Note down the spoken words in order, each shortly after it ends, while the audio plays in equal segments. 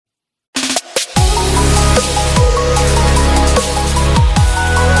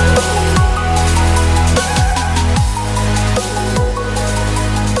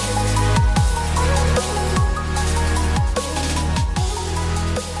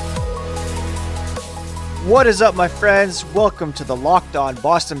What is up, my friends? Welcome to the Locked On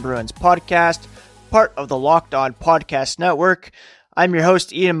Boston Bruins podcast, part of the Locked On Podcast Network. I'm your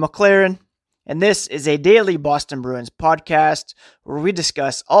host, Ian McLaren, and this is a daily Boston Bruins podcast where we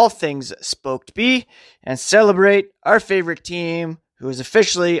discuss all things Spoked B and celebrate our favorite team who is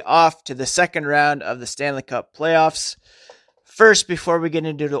officially off to the second round of the Stanley Cup playoffs. First, before we get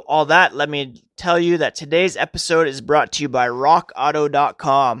into all that, let me tell you that today's episode is brought to you by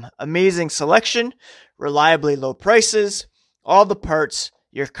RockAuto.com. Amazing selection, reliably low prices, all the parts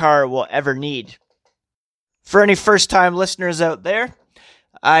your car will ever need. For any first-time listeners out there,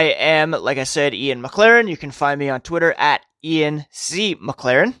 I am, like I said, Ian McLaren. You can find me on Twitter at Ian C.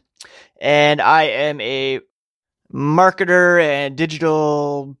 McLaren. And I am a marketer and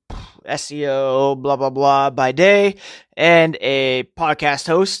digital SEO, blah, blah, blah, by day, and a podcast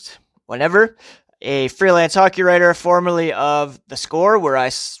host whenever. A freelance hockey writer, formerly of The Score, where I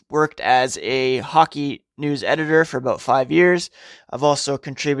worked as a hockey news editor for about 5 years. I've also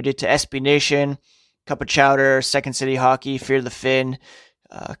contributed to SB Nation, Cup of Chowder, Second City Hockey, Fear the Fin,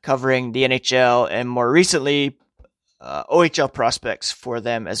 covering the NHL, and more recently, OHL prospects for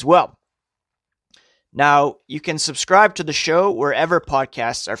them as well. Now, you can subscribe to the show wherever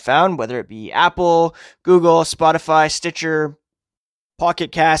podcasts are found, whether it be Apple, Google, Spotify, Stitcher,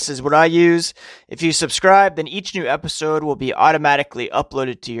 Pocket Casts is what I use. If you subscribe, then each new episode will be automatically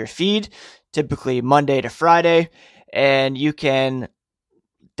uploaded to your feed, typically Monday to Friday, and you can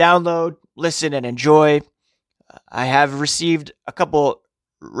download, listen, and enjoy. I have received a couple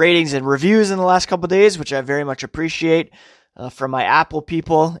ratings and reviews in the last couple days, which I very much appreciate from my Apple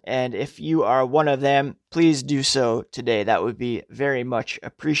people, and if you are one of them, please do so today. That would be very much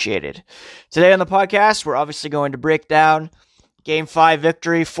appreciated. Today on the podcast, we're obviously going to break down Game 5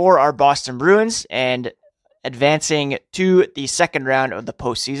 victory for our Boston Bruins and advancing to the second round of the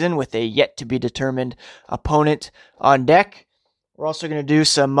postseason with a yet-to-be-determined opponent on deck. We're also going to do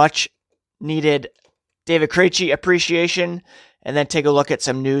some much-needed David Krejci appreciation and then take a look at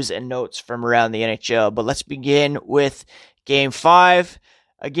some news and notes from around the NHL. But let's begin with Game 5,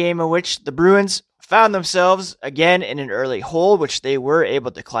 a game in which the Bruins found themselves again in an early hole, which they were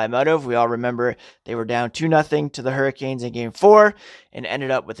able to climb out of. We all remember they were down 2-0 to the Hurricanes in Game 4 and ended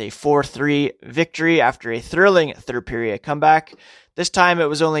up with a 4-3 victory after a thrilling third period comeback. This time it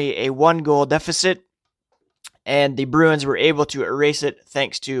was only a 1-goal deficit, and the Bruins were able to erase it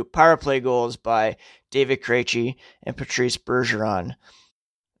thanks to power play goals by David Krejci and Patrice Bergeron.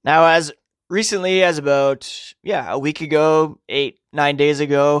 Now, as recently as about a week ago, 8-9 days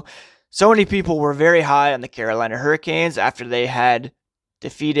ago, so many people were very high on the Carolina Hurricanes after they had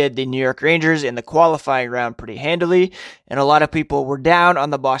defeated the New York Rangers in the qualifying round pretty handily, and a lot of people were down on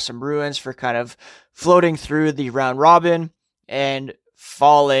the Boston Bruins for kind of floating through the round robin and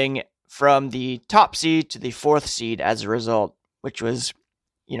falling from the top seed to the fourth seed as a result, which was,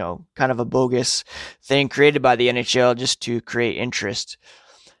 kind of a bogus thing created by the NHL just to create interest.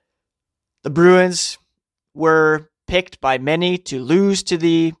 The Bruins were picked by many to lose to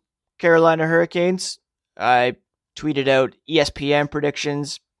the Carolina Hurricanes. I tweeted out ESPN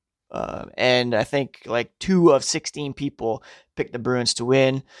predictions, and I think like 2 of 16 people picked the Bruins to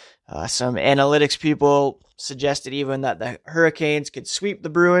win. Some analytics people suggested even that the Hurricanes could sweep the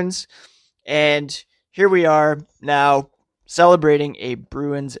Bruins, and here we are now celebrating a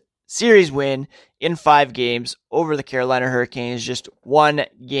Bruins series win in 5 games over the Carolina Hurricanes, just 1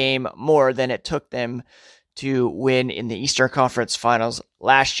 game more than it took them to win in the Eastern Conference Finals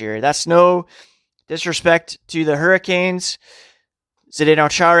last year. That's no disrespect to the Hurricanes. Zdeno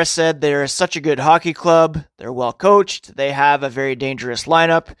Chara said they're such a good hockey club. They're well coached. They have a very dangerous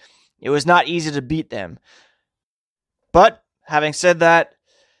lineup. It was not easy to beat them. But having said that,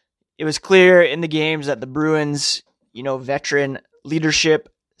 it was clear in the games that the Bruins, veteran leadership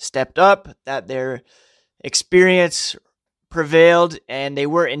stepped up, that their experience prevailed, and they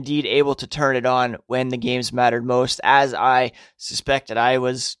were indeed able to turn it on when the games mattered most, as I suspected. I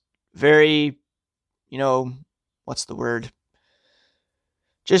was very,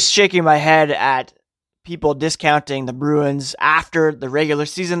 just shaking my head at people discounting the Bruins after the regular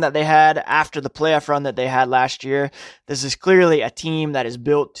season that they had, after the playoff run that they had last year. This is clearly a team that is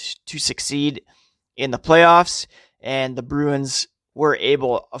built to succeed in the playoffs, and the Bruins were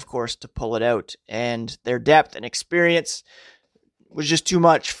able, of course, to pull it out. And their depth and experience was just too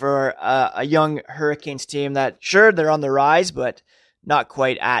much for a young Hurricanes team that, sure, they're on the rise, but not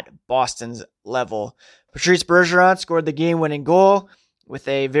quite at Boston's level. Patrice Bergeron scored the game-winning goal with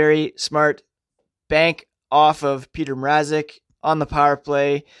a very smart bank off of Peter Mrazek on the power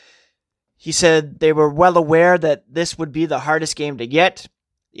play. He said they were well aware that this would be the hardest game to get.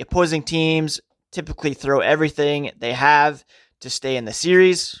 The opposing teams typically throw everything they have to stay in the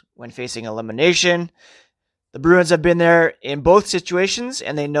series when facing elimination. The Bruins have been there in both situations,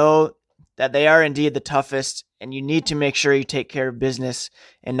 and they know that they are indeed the toughest, and you need to make sure you take care of business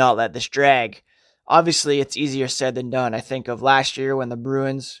and not let this drag. Obviously, it's easier said than done. I think of last year when the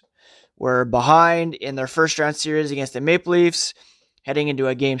Bruins were behind in their first round series against the Maple Leafs, heading into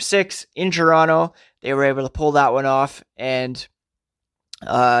a Game 6 in Toronto. They were able to pull that one off, and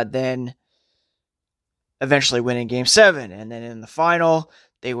then eventually winning Game 7. And then in the final,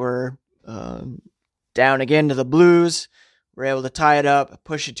 they were down again to the Blues, were able to tie it up,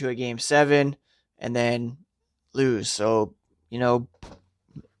 push it to a Game 7, and then lose. So,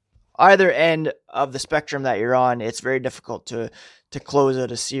 either end of the spectrum that you're on, it's very difficult to close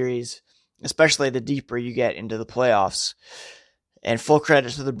out a series, especially the deeper you get into the playoffs. And full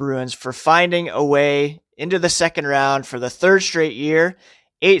credit to the Bruins for finding a way into the second round for the third straight year,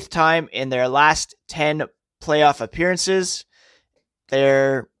 8th time in their last 10 playoff appearances.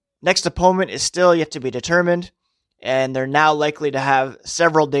 Their next opponent is still yet to be determined, and they're now likely to have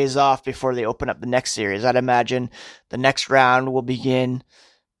several days off before they open up the next series. I'd imagine the next round will begin,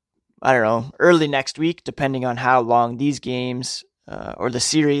 early next week, depending on how long these games or the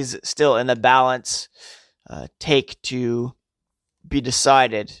series still in the balance take to be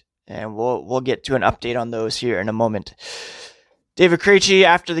decided. And we'll get to an update on those here in a moment. David Krejci,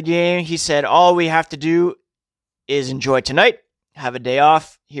 after the game, he said, all we have to do is enjoy tonight, have a day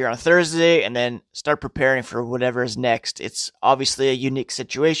off here on Thursday, and then start preparing for whatever is next. It's obviously a unique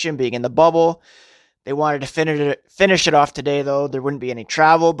situation being in the bubble. They wanted to finish it off today, though. There wouldn't be any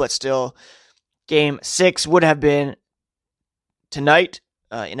travel, but still, Game 6 would have been tonight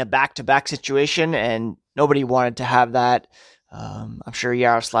in a back-to-back situation, and nobody wanted to have that. I'm sure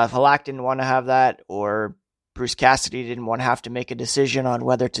Yaroslav Halak didn't want to have that, or Bruce Cassidy didn't want to have to make a decision on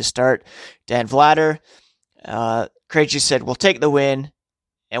whether to start Dan Vladar. Krejci said, we'll take the win,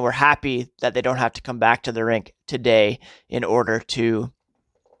 and we're happy that they don't have to come back to the rink today in order to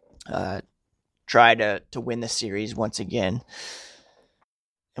try to win the series once again.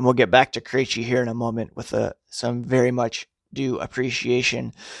 And we'll get back to Krejci here in a moment with some very much due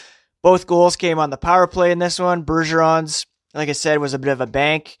appreciation. Both goals came on the power play in this one. Bergeron's, like I said, was a bit of a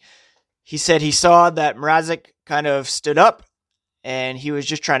bank. He said he saw that Mrazek kind of stood up, and he was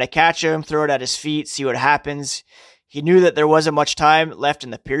just trying to catch him, throw it at his feet, see what happens. He knew that there wasn't much time left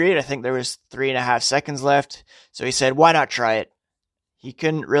in the period. I think there was 3.5 seconds left. So he said, why not try it? He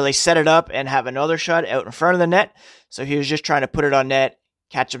couldn't really set it up and have another shot out in front of the net. So he was just trying to put it on net,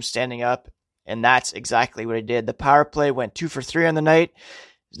 catch him standing up. And that's exactly what he did. The power play went 2 for 3 on the night.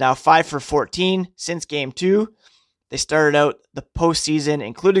 It's now 5 for 14 since Game 2. They started out the postseason,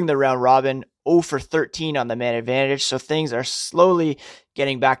 including the round robin, 0 for 13 on the man advantage. So things are slowly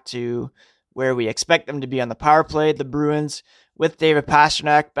getting back to where we expect them to be on the power play. The Bruins, with David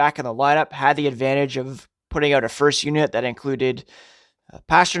Pastrnak back in the lineup, had the advantage of putting out a first unit that included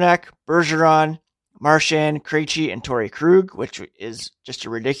Pastrnak, Bergeron, Marchand, Krejci, and Torrey Krug, which is just a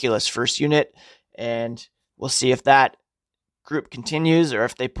ridiculous first unit. And we'll see if that group continues or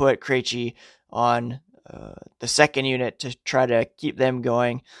if they put Krejci on the second unit to try to keep them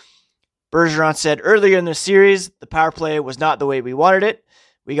going. Bergeron said earlier in the series, the power play was not the way we wanted it.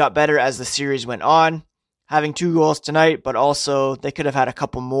 We got better as the series went on, having 2 goals tonight, but also they could have had a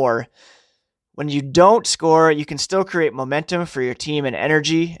couple more. When you don't score, you can still create momentum for your team and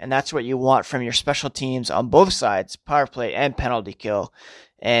energy, and that's what you want from your special teams on both sides, power play and penalty kill.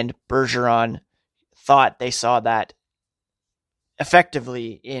 And Bergeron thought they saw that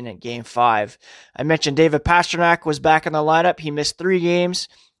effectively in Game 5. I mentioned David Pastrnak was back in the lineup. He missed 3 games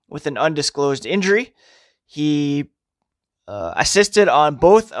with an undisclosed injury. He assisted on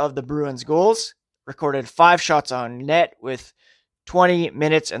both of the Bruins' goals, recorded 5 shots on net with 20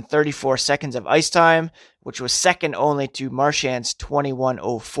 minutes and 34 seconds of ice time, which was second only to Marchand's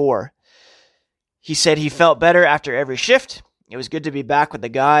 21:04. He said he felt better after every shift. It was good to be back with the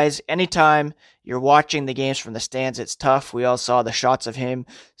guys. Anytime you're watching the games from the stands, it's tough. We all saw the shots of him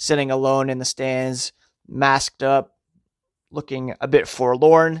sitting alone in the stands, masked up, looking a bit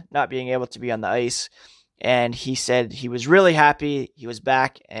forlorn, not being able to be on the ice. And he said he was really happy he was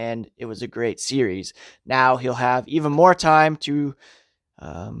back, and it was a great series. Now he'll have even more time to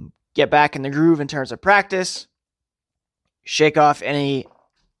get back in the groove in terms of practice, shake off any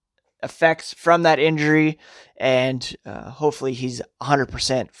effects from that injury, and hopefully he's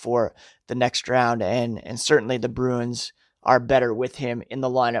 100% for the next round. And certainly the Bruins are better with him in the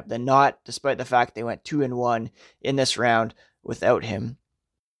lineup than not, despite the fact they went 2-1 in this round without him.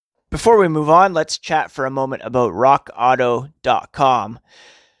 Before we move on, let's chat for a moment about rockauto.com.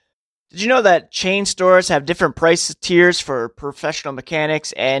 Did you know that chain stores have different price tiers for professional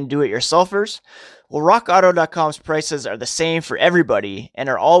mechanics and do-it-yourselfers? Well, RockAuto.com's prices are the same for everybody and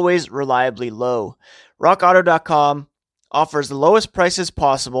are always reliably low. RockAuto.com offers the lowest prices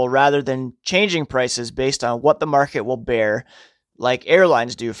possible rather than changing prices based on what the market will bear, like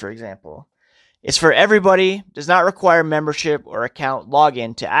airlines do, for example. It's for everybody, does not require membership or account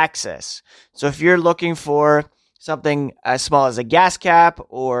login to access. So if you're looking for something as small as a gas cap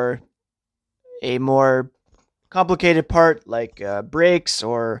or a more complicated part like brakes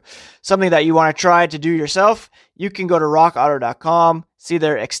or something that you want to try to do yourself, you can go to rockauto.com, see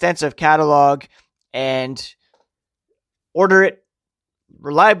their extensive catalog, and order it.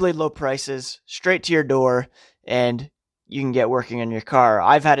 Reliably low prices, straight to your door, and you can get working on your car.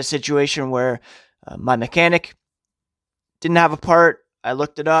 I've had a situation where my mechanic didn't have a part. I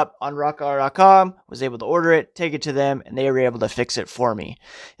looked it up on rockauto.com, was able to order it, take it to them, and they were able to fix it for me.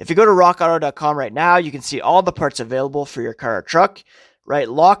 If you go to rockauto.com right now, you can see all the parts available for your car or truck. Write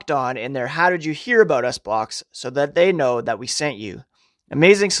Locked On in their How Did You Hear About Us box so that they know that we sent you.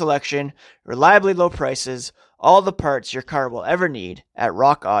 Amazing selection, reliably low prices, all the parts your car will ever need at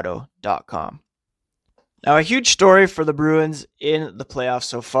rockauto.com. Now, a huge story for the Bruins in the playoffs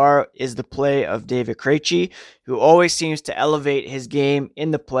so far is the play of David Krejci, who always seems to elevate his game in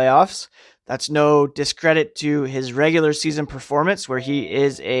the playoffs. That's no discredit to his regular season performance, where he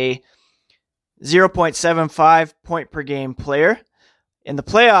is a 0.75 point per game player. In the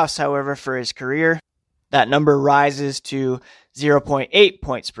playoffs, however, for his career, that number rises to 0.8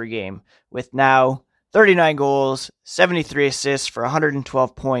 points per game, with now 39 goals, 73 assists for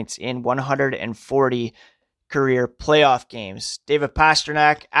 112 points in 140 career playoff games. David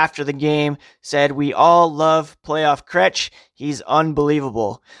Pastrnak, after the game, said, "We all love playoff Kretsch. He's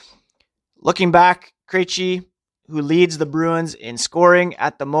unbelievable." Looking back, Krejci, who leads the Bruins in scoring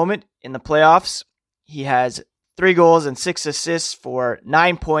at the moment in the playoffs, he has 3 goals and 6 assists for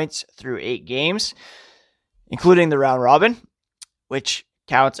 9 points through 8 games, including the round robin, which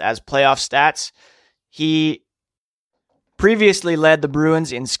counts as playoff stats. He previously led the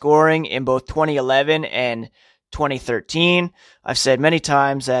Bruins in scoring in both 2011 and 2013. I've said many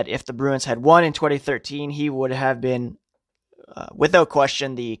times that if the Bruins had won in 2013, he would have been, without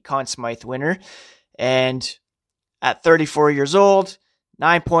question, the Conn Smythe winner. And at 34 years old,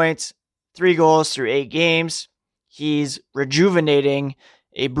 9 points, 3 goals through 8 games, he's rejuvenating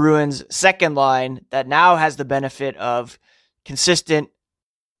a Bruins second line that now has the benefit of consistent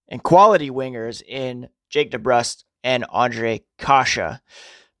and quality wingers in Jake DeBrusk and Ondrej Kase.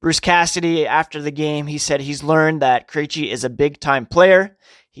 Bruce Cassidy, after the game, he said he's learned that Krejci is a big-time player.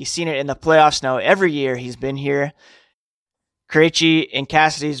 He's seen it in the playoffs now every year he's been here. Krejci, in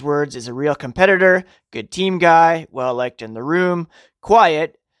Cassidy's words, is a real competitor, good team guy, well-liked in the room,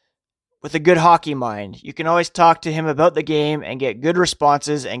 quiet, with a good hockey mind. You can always talk to him about the game and get good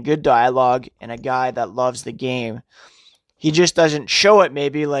responses and good dialogue, and a guy that loves the game. He just doesn't show it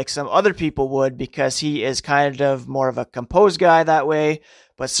maybe like some other people would because he is kind of more of a composed guy that way,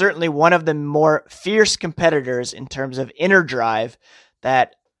 but certainly one of the more fierce competitors in terms of inner drive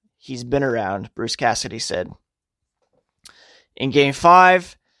that he's been around, Bruce Cassidy said. In Game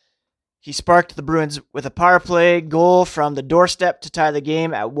 5, he sparked the Bruins with a power play goal from the doorstep to tie the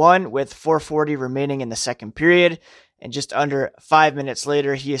game at 1 with 4:40 remaining in the second period, and just under 5 minutes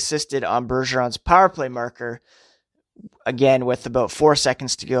later, he assisted on Bergeron's power play marker, again with about 4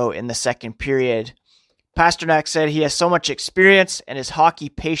 seconds to go in the second period. Pastrnak said he has so much experience and his hockey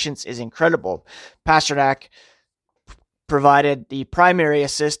patience is incredible. Pastrnak provided the primary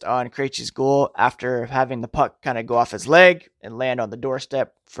assist on Krejci's goal after having the puck kind of go off his leg and land on the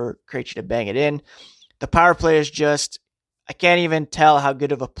doorstep for Krejci to bang it in. The power play is just, I can't even tell how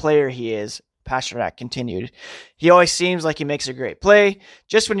good of a player he is, Pastrnak continued. He always seems like he makes a great play.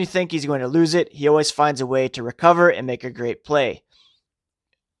 Just when you think he's going to lose it, he always finds a way to recover and make a great play.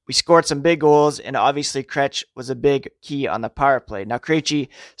 We scored some big goals, and obviously Kretsch was a big key on the power play. Now Krejci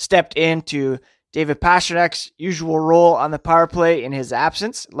stepped into David Pastrnak's usual role on the power play in his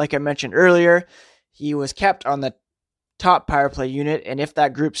absence. Like I mentioned earlier, he was kept on the top power play unit, and if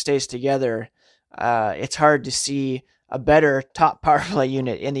that group stays together, it's hard to see a better top power play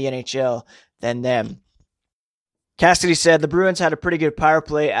unit in the NHL than them. Cassidy said the Bruins had a pretty good power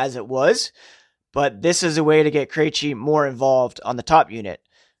play as it was, but this is a way to get Krejci more involved on the top unit.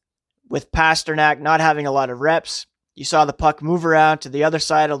 With Pastrnak not having a lot of reps, you saw the puck move around to the other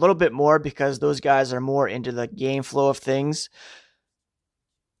side a little bit more because those guys are more into the game flow of things.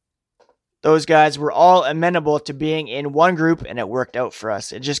 Those guys were all amenable to being in one group, and it worked out for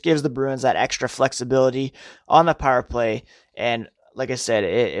us. It just gives the Bruins that extra flexibility on the power play. And like I said,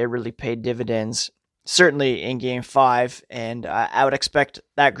 it really paid dividends, certainly in Game 5, and I would expect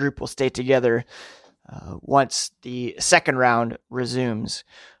that group will stay together once the second round resumes.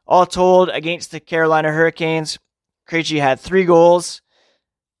 All told, against the Carolina Hurricanes, Krejci had 3 goals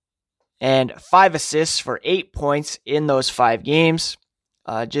and 5 assists for 8 points in those 5 games.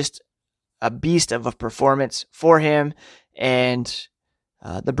 Just a beast of a performance for him, and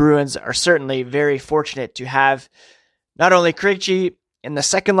the Bruins are certainly very fortunate to have not only Krejci in the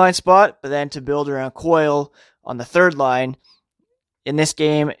second line spot, but then to build around Coyle on the third line. In this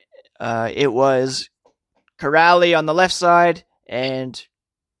game, it was Kuraly on the left side and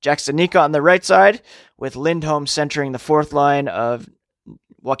Jack Studnicka on the right side, with Lindholm centering the fourth line of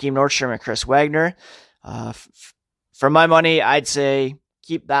Joakim Nordstrom and Chris Wagner. For my money, I'd say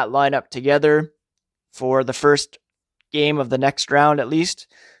keep that lineup together for the first game of the next round at least.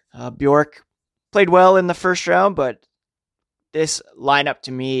 Bjork played well in the first round, but this lineup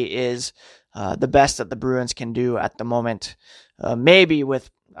to me is the best that the Bruins can do at the moment. Maybe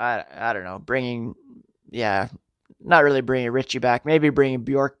with, I don't know, not really bringing Ritchie back, maybe bringing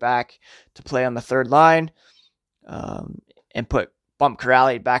Bjork back to play on the third line and bump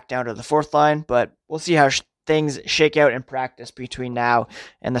Kuraly back down to the fourth line, but we'll see how things shake out in practice between now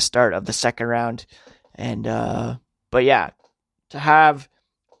and the start of the second round. And but yeah, to have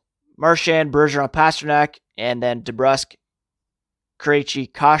Marchand, Bergeron, Pastrnak, and then DeBrusk,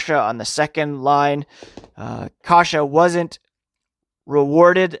 Krejci, Kasha on the second line. Kasha wasn't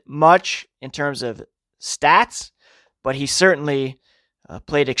rewarded much in terms of stats, but he certainly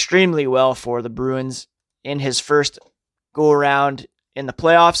played extremely well for the Bruins in his first go-around in the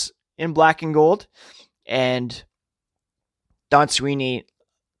playoffs in black and gold. And Don Sweeney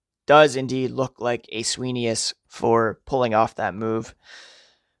does indeed look like a Sweeneyus for pulling off that move.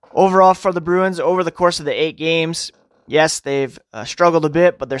 Overall for the Bruins, over the course of the 8 games, yes, they've struggled a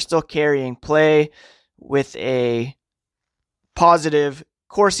bit, but they're still carrying play with a positive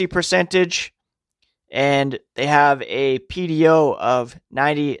Corsi percentage, and they have a PDO of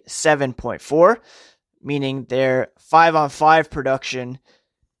 97.4, meaning their 5-on-5 production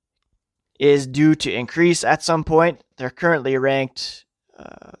is due to increase at some point. They're currently ranked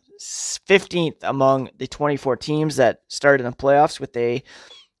 15th among the 24 teams that started in the playoffs with a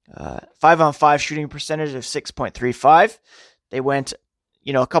 5-on-5 shooting percentage of 6.35. They went,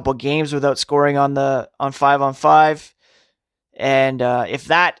 a couple games without scoring on 5-on-5. And if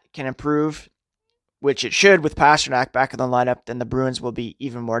that can improve, which it should with Pastrnak back in the lineup, then the Bruins will be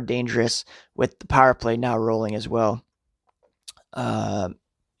even more dangerous with the power play now rolling as well. And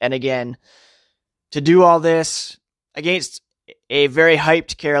again, to do all this against a very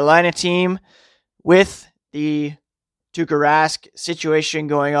hyped Carolina team with the Tuukka Rask situation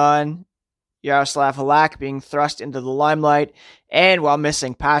going on, Yaroslav Halak being thrust into the limelight, and while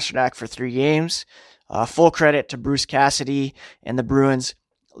missing Pastrnak for 3 games, full credit to Bruce Cassidy and the Bruins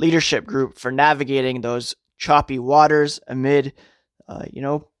leadership group for navigating those choppy waters amid,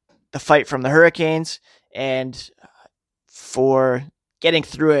 the fight from the Hurricanes, and for getting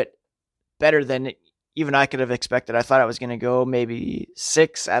through it better than even I could have expected. I thought it was going to go maybe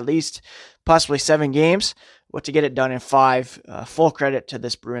 6, at least, possibly 7 games, but to get it done in 5, full credit to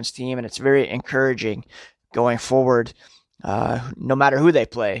this Bruins team, and it's very encouraging going forward, no matter who they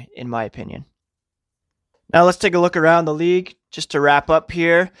play, in my opinion. Now let's take a look around the league. Just to wrap up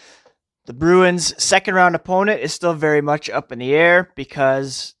here, the Bruins' second round opponent is still very much up in the air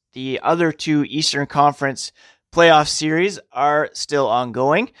because the other 2 Eastern Conference playoff series are still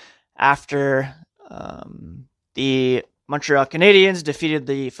ongoing after the Montreal Canadiens defeated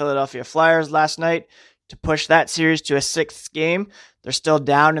the Philadelphia Flyers last night to push that series to a 6th game. They're still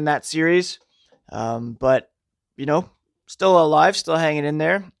down in that series, but, still alive, still hanging in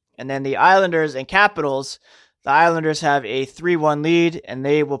there. And then the Islanders and Capitals, the Islanders have a 3-1 lead, and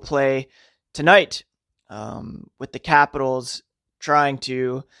they will play tonight with the Capitals trying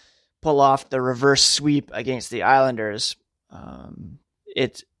to pull off the reverse sweep against the Islanders.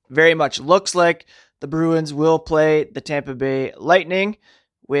 It very much looks like the Bruins will play the Tampa Bay Lightning,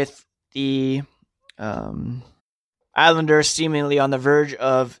 with the Islanders seemingly on the verge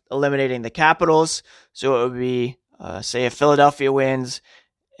of eliminating the Capitals. So it would be, say, if Philadelphia wins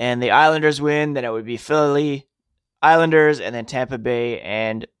and the Islanders win, then it would be Philly, Islanders, and then Tampa Bay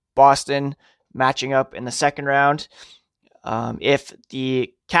and Boston matching up in the second round. If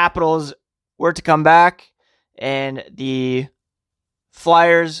the Capitals were to come back and the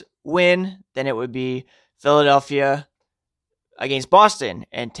Flyers win, then it would be Philadelphia against Boston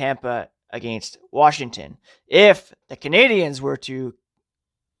and Tampa against Washington. If the Canadiens were to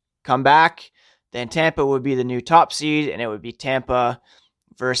come back, then Tampa would be the new top seed, and it would be Tampa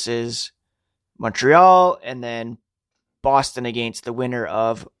versus Montreal, and then Boston against the winner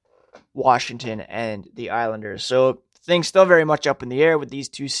of Washington and the Islanders. So things still very much up in the air with these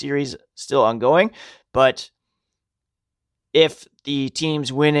two series still ongoing, but if the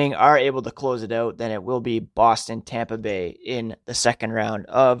teams winning are able to close it out, then it will be Boston, Tampa Bay in the second round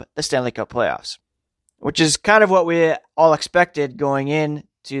of the Stanley Cup playoffs, which is kind of what we all expected going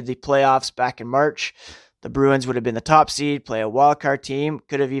into the playoffs back in March. The Bruins would have been the top seed, play a wildcard team,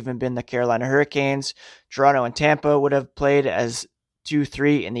 could have even been the Carolina Hurricanes. Toronto and Tampa would have played as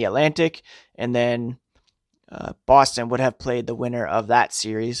 2-3 in the Atlantic, and then Boston would have played the winner of that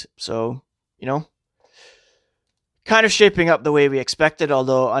series. So, kind of shaping up the way we expected,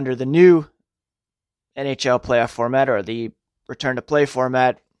 although under the new NHL playoff format or the return to play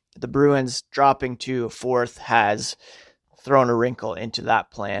format, the Bruins dropping to fourth has thrown a wrinkle into that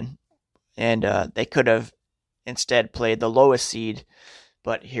plan. And they could have instead played the lowest seed,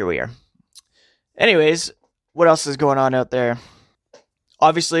 but here we are. Anyways, what else is going on out there?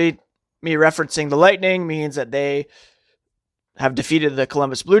 Obviously, me referencing the Lightning means that they have defeated the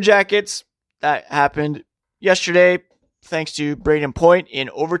Columbus Blue Jackets. That happened yesterday, thanks to Braden Point in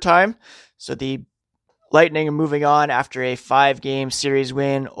overtime. So the Lightning are moving on after a 5-game series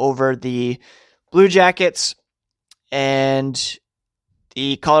win over the Blue Jackets. And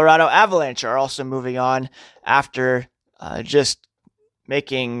the Colorado Avalanche are also moving on after just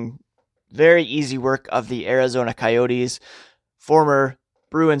making very easy work of the Arizona Coyotes. Former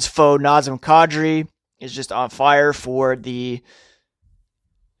Bruins foe Nazem Kadri is just on fire for the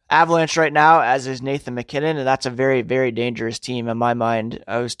Avalanche right now, as is Nathan MacKinnon, and that's a very, very dangerous team in my mind.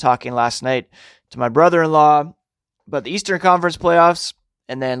 I was talking last night to my brother-in-law about the Eastern Conference playoffs,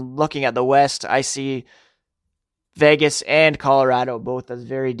 and then looking at the West, I see Vegas and Colorado both as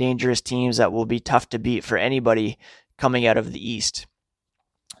very dangerous teams that will be tough to beat for anybody coming out of the East.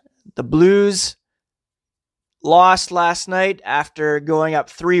 The Blues lost last night after going up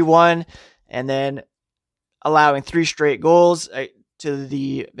 3-1 and then allowing 3 straight goals to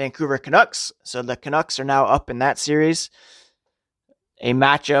the Vancouver Canucks. So the Canucks are now up in that series. A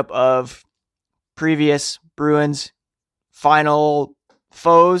matchup of previous Bruins final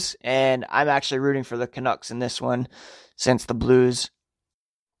foes, and I'm actually rooting for the Canucks in this one since the Blues,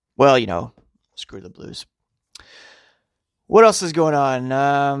 well, screw the Blues. What else is going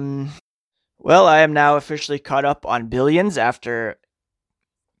on? Well, I am now officially caught up on Billions after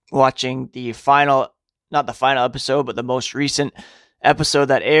watching not the final episode, but the most recent episode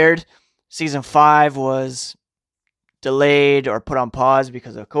that aired. Season 5 was delayed or put on pause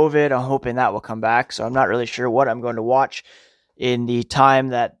because of COVID. I'm hoping that will come back, so I'm not really sure what I'm going to watch in the time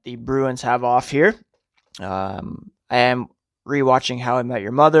that the Bruins have off here. I am rewatching How I Met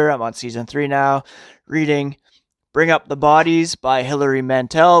Your Mother. I'm on season 3 now, reading Bring Up the Bodies by Hilary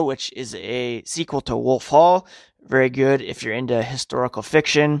Mantel, which is a sequel to Wolf Hall. Very good if you're into historical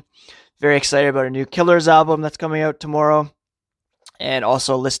fiction. Very excited about a new Killers album that's coming out tomorrow. And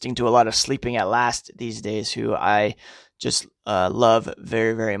also listening to a lot of Sleeping at Last these days, who I just love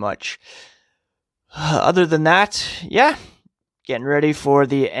very, very much. Other than that, getting ready for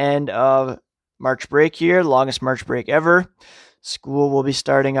the end of March break here, longest March break ever. School will be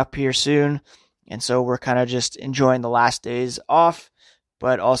starting up here soon, and so we're kind of just enjoying the last days off,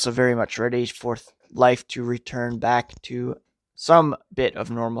 but also very much ready for life to return back to some bit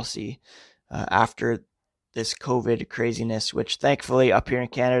of normalcy after this COVID craziness, which thankfully up here in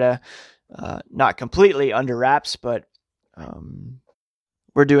Canada, not completely under wraps, but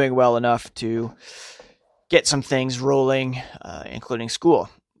we're doing well enough to get some things rolling, including school,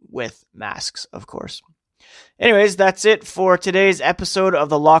 with masks, of course. Anyways, that's it for today's episode of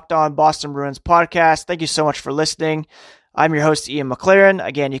the Locked On Boston Bruins podcast. Thank you so much for listening. I'm your host, Ian McLaren.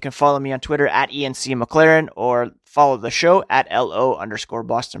 Again, you can follow me on Twitter at ENCMcLaren or follow the show at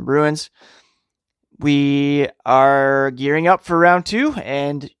LO_Boston Bruins. We are gearing up for round 2,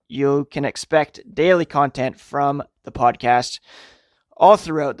 and you can expect daily content from the podcast all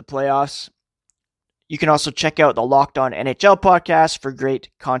throughout the playoffs. You can also check out the Locked On NHL podcast for great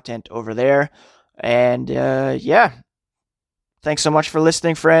content over there. And thanks so much for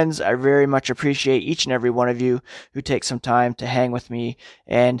listening, friends. I very much appreciate each and every one of you who take some time to hang with me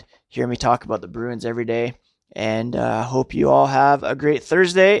and hear me talk about the Bruins every day. And hope you all have a great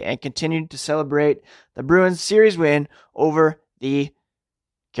Thursday and continue to celebrate the Bruins series win over the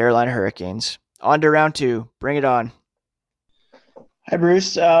Carolina Hurricanes. On to round 2. Bring it on. Hi,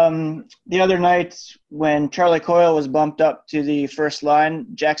 Bruce. The other night when Charlie Coyle was bumped up to the first line,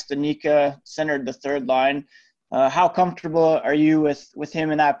 Jack Stanika centered the third line. How comfortable are you with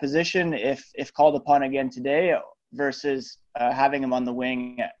him in that position if called upon again today versus having him on the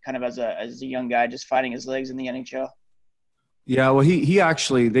wing kind of as a young guy just finding his legs in the NHL? Yeah, well, he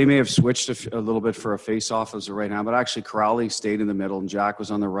actually, they may have switched a little bit for a face-off as of right now, but actually Crowley stayed in the middle and Jack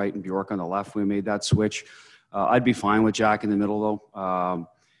was on the right and Bjork on the left. We made that switch. I'd be fine with Jack in the middle, though.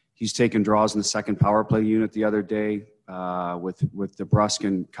 He's taken draws in the second power play unit the other day with DeBrusk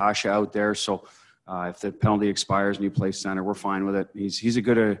and Kasha out there. So if the penalty expires and he plays center, we're fine with it. He's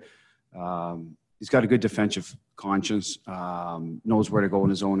got a good defensive conscience, knows where to go in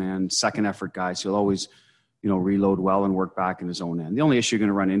his own end, second effort guy. So he'll always, reload well and work back in his own end. The only issue you're going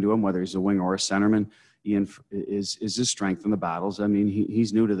to run into him, whether he's a wing or a centerman, Ian, is his strength in the battles. I mean,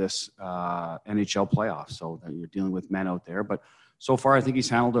 he's new to this NHL playoffs, so you're dealing with men out there. But so far, I think he's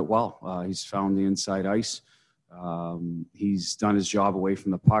handled it well. He's found the inside ice. He's done his job away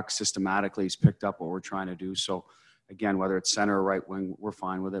from the puck systematically. He's picked up what we're trying to do. So, again, whether it's center or right wing, we're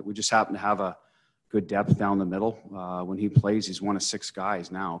fine with it. We just happen to have a good depth down the middle. When he plays, he's one of six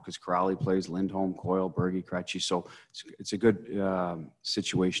guys now because Crowley plays, Lindholm, Coyle, Berge, Krejci. So it's a good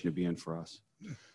situation to be in for us.